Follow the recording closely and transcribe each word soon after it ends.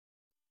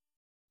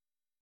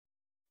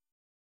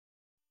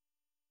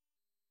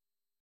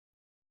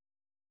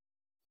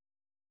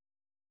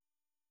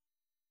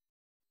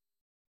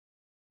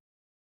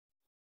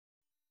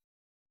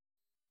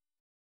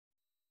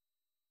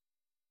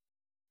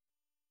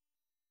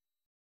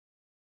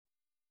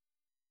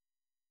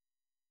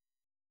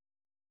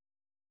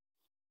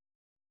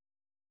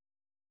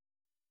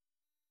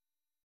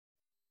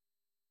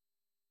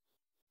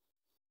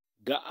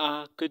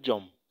Gà'a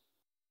Kәjòm.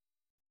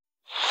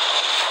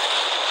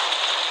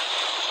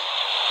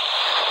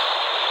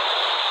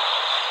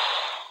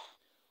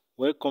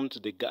 Welcome to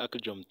the Gà'a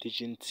Kәjòm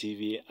Teaching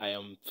TV. I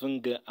am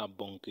Funga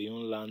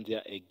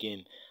Abonkeyunlandia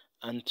again,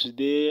 and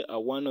today I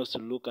want us to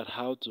look at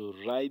how to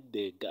write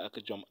the Gà'a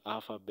Kәjòm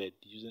alphabet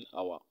using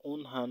our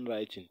own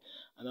handwriting.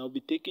 And I'll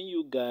be taking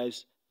you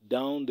guys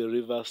down the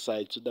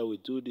riverside so that we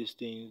do these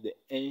things the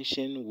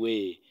ancient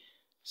way.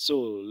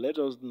 So let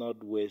us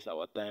not waste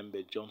our time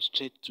but jump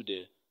straight to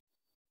the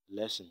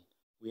lesson.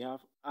 We have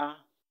A,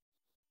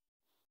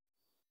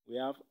 B,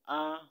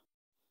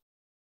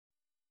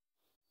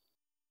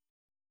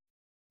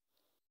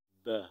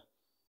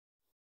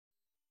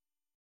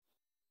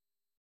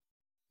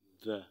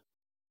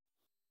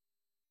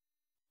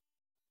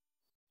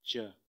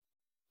 J,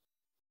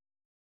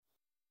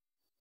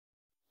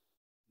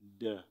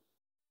 D,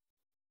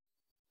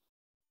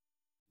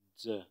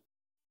 Z,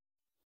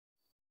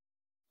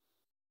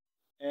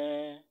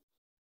 E,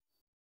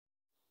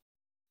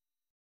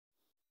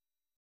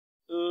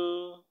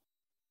 E,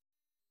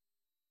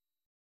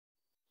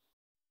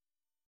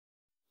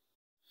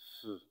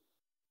 F,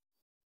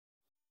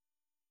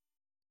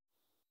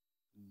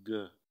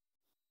 G,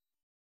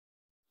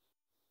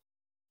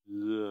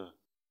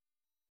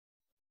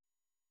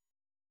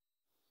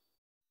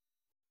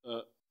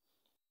 L,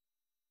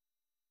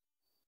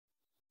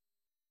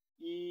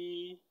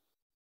 I,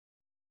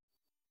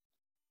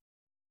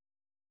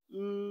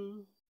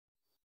 U,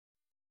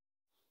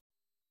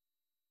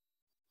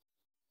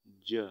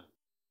 J,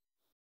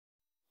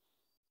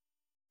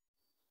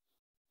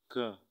 K,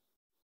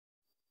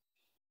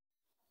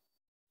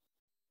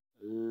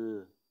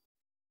 L,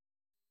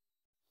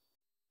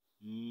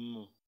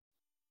 M,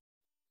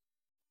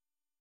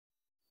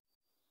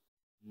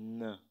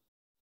 N,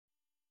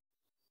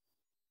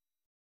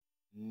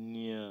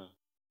 N,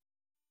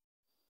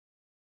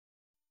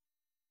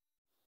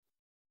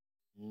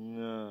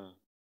 Ng,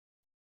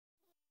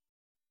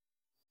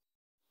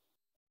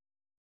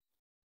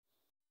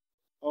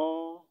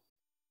 O,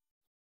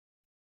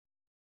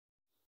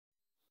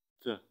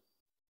 T,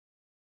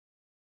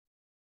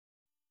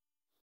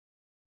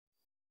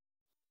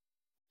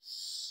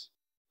 S,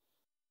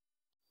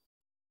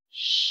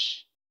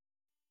 Sh,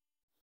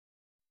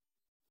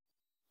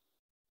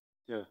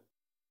 T,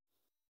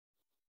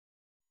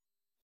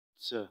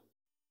 T,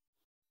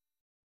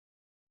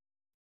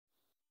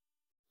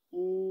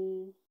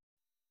 U,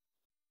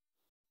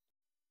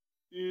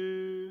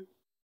 U,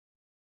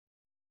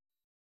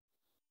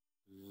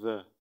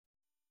 V,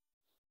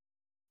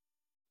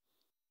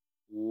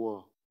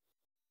 W,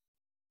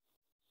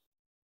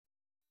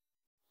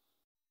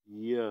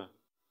 Y,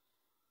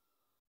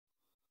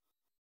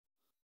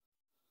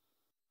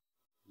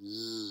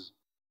 Z,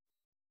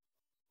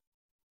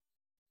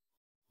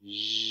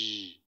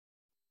 J.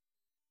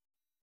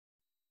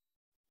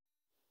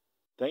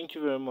 Thank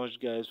you very much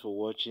guys for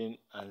watching,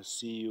 and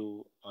see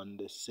you on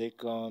the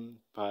second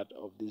part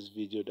of this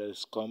video that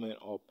is coming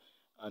up.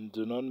 And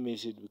do not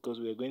miss it, because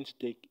we are going to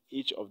take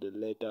each of the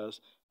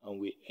letters and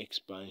we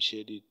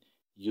expatiate it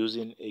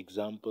using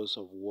examples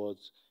of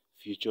words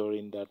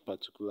featuring that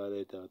particular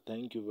letter.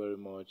 Thank you very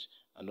much,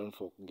 and don't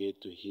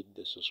forget to hit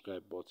the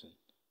subscribe button.